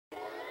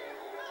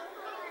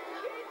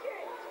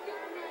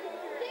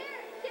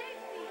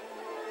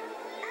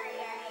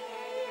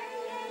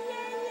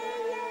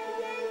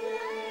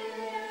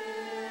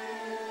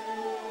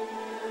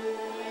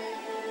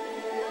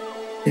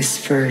This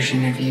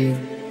version of you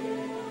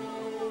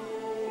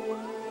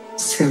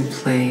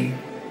simply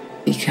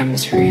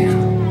becomes real.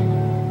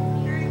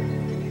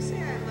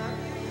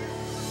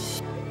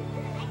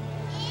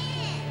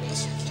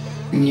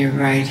 And you're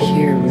right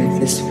here with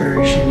this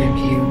version of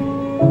you.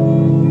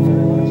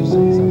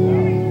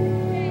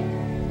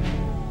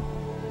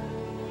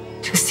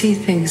 To see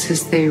things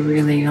as they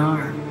really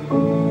are.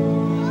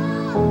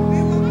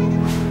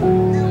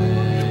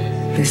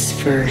 This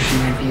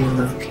version of you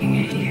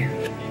looking at you.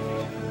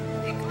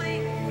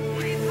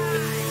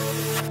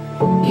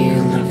 You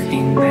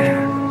looking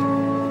back.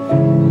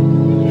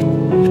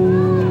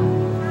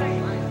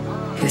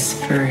 This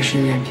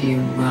version of you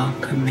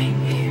welcoming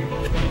you.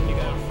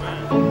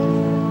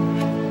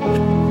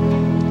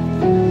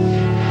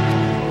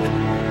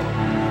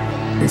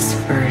 This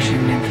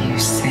version of you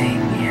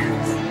saying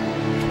yes.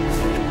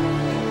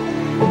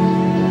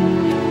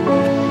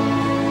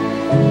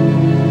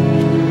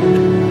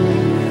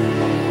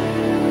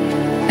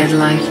 I'd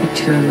like you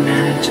to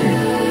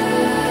imagine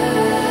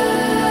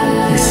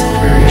this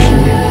version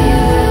of you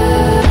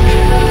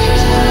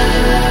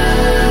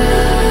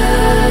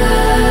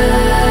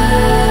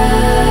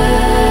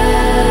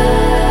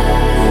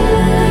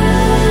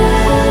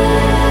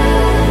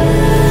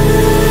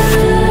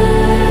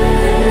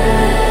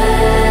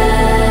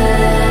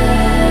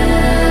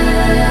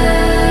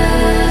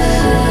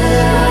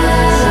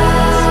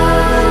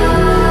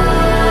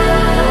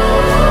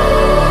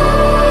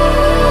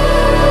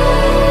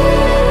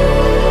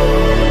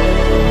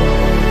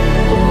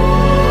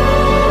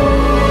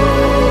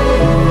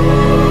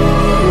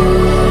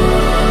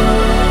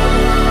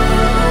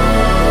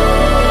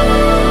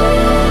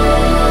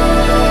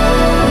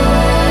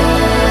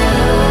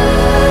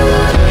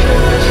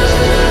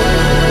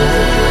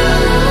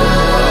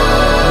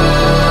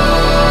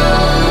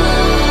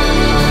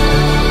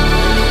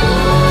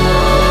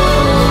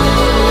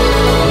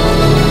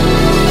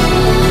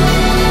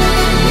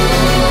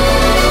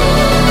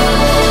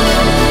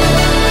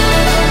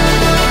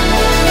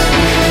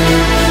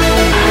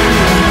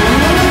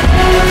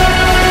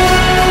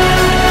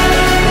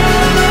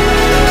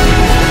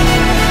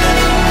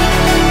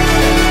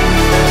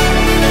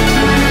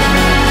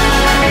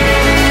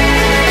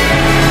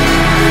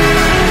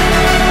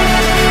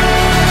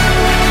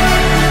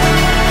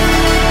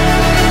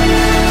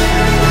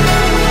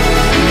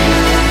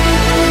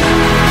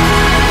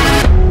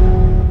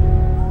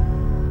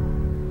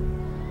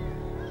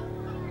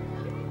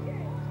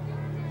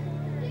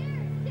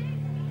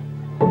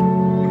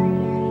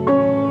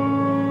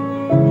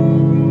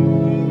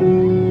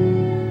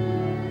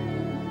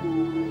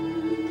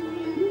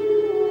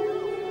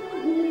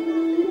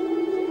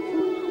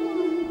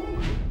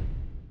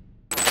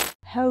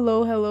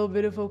Hello,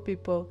 beautiful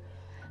people.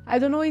 I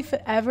don't know if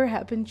it ever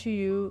happened to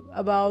you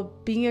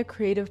about being a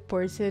creative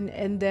person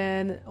and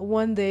then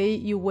one day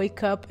you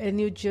wake up and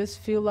you just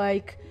feel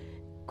like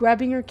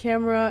grabbing your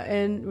camera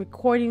and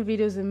recording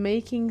videos and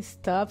making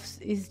stuff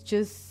is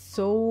just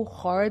so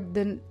hard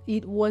than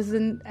it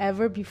wasn't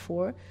ever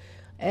before.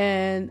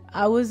 And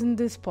I was in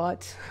this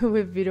spot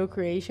with video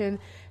creation.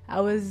 I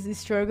was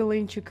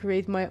struggling to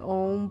create my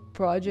own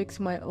projects,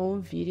 my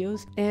own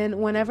videos. And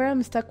whenever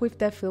I'm stuck with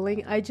that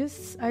feeling, I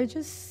just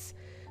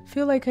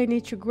feel like I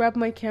need to grab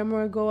my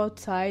camera, go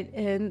outside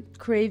and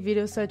create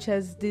videos such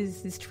as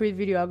this street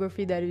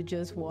videography that you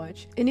just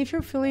watched. And if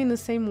you're feeling the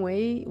same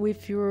way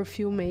with your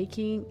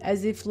filmmaking,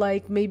 as if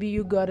like maybe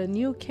you got a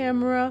new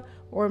camera,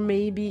 or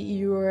maybe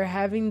you're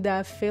having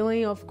that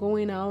feeling of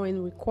going out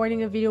and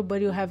recording a video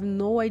but you have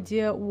no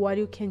idea what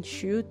you can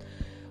shoot,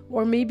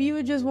 or maybe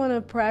you just want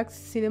to practice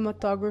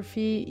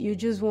cinematography, you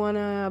just want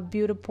to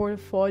build a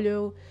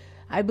portfolio,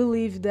 I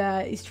believe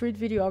that street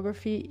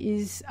videography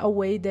is a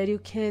way that you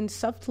can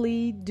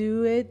softly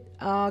do it,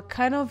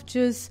 kind of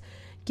just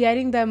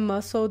getting that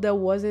muscle that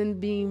wasn't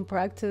being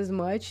practiced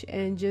much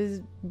and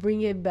just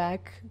bring it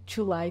back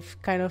to life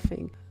kind of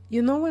thing.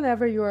 You know,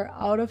 whenever you're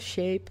out of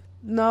shape,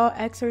 not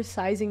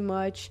exercising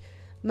much,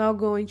 not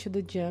going to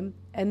the gym,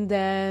 and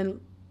then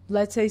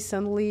let's say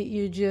suddenly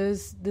you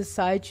just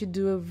decide to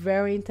do a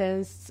very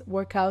intense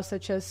workout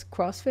such as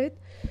CrossFit,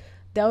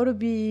 that would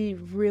be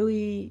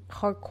really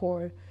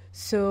hardcore.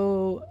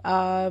 So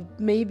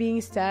maybe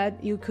instead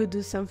you could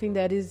do something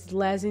that is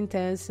less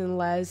intense and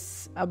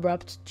less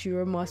abrupt to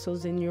your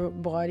muscles and your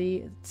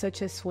body,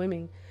 such as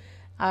swimming.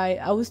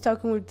 I was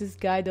talking with this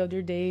guy the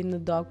other day in the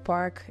dog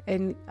park,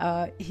 and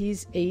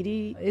he's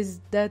 80. Is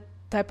that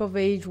type of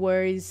age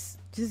where it's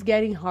just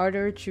getting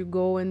harder to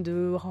go and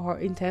do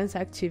intense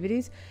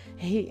activities.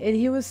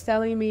 He was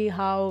telling me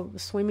how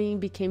swimming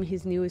became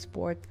his new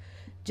sport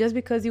just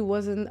because he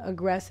wasn't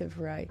aggressive,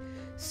 right?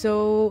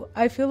 So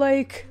I feel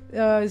like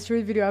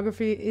street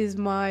videography is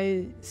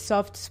my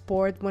soft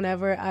sport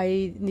whenever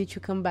I need to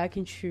come back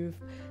into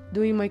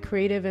doing my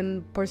creative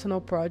and personal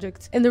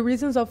projects. And the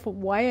reasons of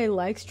why I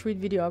like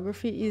street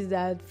videography is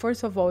that,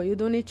 first of all, you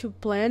don't need to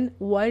plan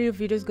what your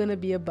video is gonna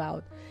be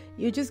about.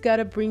 You just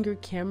gotta bring your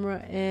camera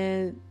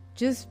and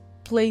just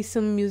play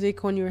some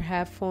music on your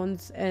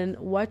headphones and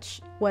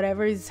watch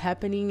whatever is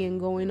happening and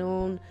going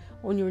on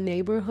on your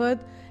neighborhood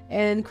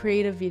and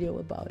create a video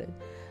about it.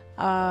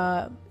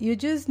 You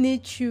just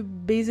need to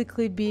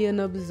basically be an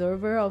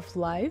observer of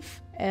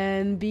life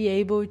and be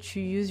able to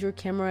use your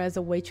camera as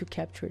a way to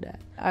capture that.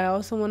 I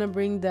also want to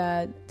bring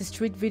that the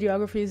street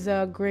videography is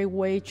a great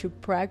way to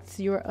practice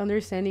your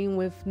understanding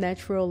with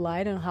natural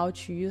light and how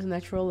to use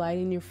natural light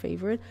in your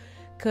favor,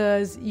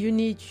 because you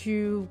need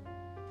to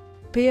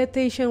pay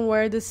attention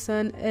where the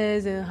sun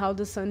is and how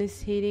the sun is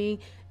hitting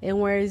and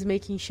where it's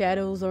making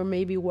shadows or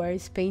maybe where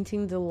it's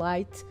painting the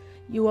light.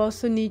 You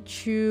also need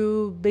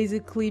to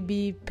basically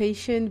be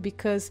patient,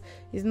 because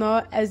it's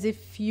not as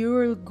if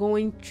you're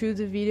going through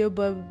the video,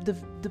 but the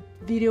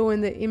video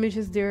and the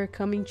images, they're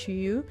coming to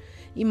you.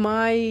 In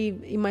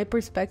my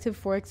perspective,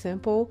 for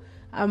example,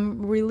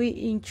 I'm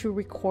really into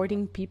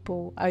recording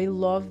people. I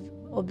love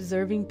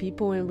observing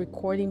people and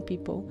recording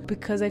people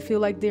because I feel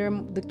like they're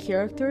the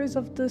characters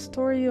of the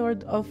story or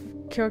of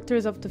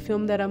characters of the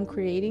film that I'm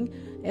creating.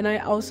 And I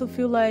also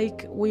feel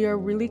like we are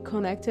really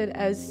connected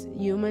as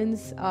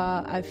humans.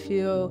 I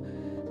feel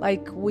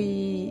like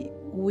we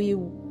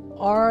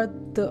are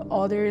the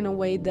other in a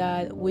way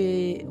that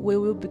we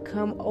will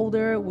become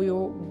older.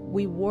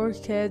 We were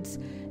kids,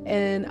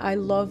 and I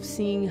love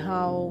seeing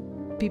how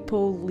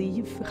people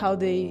live, how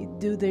they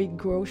do their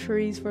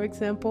groceries, for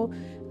example.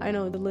 I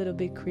know it's a little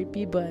bit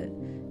creepy, but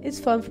it's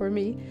fun for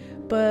me.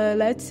 But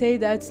let's say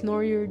that's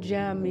not your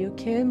jam. You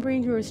can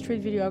bring your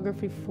street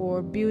videography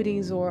for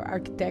buildings or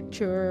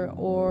architecture,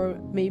 or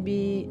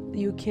maybe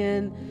you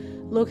can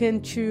look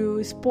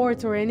into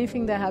sports or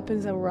anything that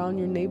happens around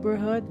your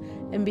neighborhood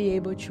and be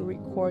able to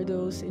record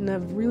those in a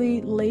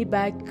really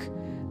laid-back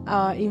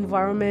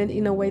environment,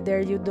 in a way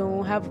that you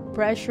don't have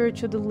pressure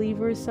to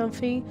deliver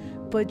something,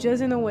 but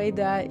just in a way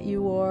that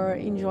you are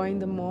enjoying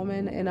the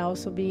moment and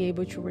also being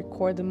able to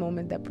record the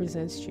moment that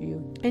presents to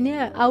you. And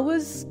yeah, I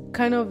was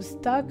kind of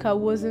stuck. I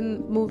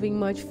wasn't moving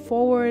much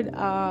forward.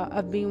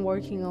 I've been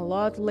working a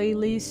lot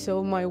lately,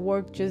 so my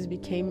work just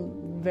became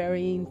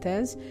very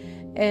intense,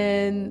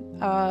 and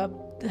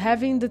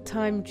having the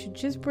time to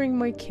just bring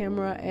my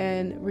camera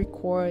and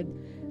record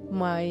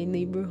my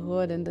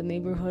neighborhood and the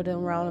neighborhood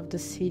around of the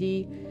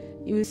city,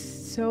 it was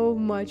so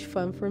much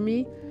fun for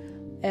me.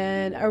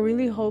 And I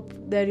really hope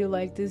that you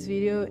like this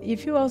video.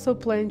 If you also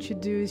plan to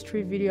do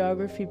street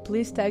videography,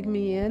 please tag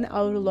me in.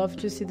 I would love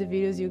to see the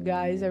videos you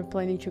guys are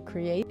planning to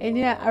create. And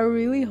yeah, I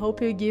really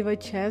hope you give a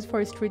chance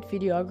for street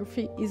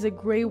videography. It's a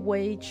great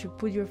way to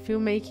put your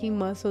filmmaking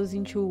muscles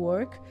into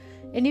work.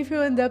 And if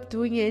you end up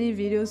doing any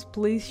videos,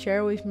 please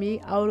share with me.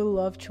 I would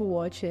love to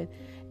watch it.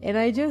 And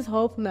I just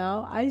hope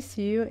now I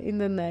see you in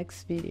the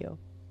next video.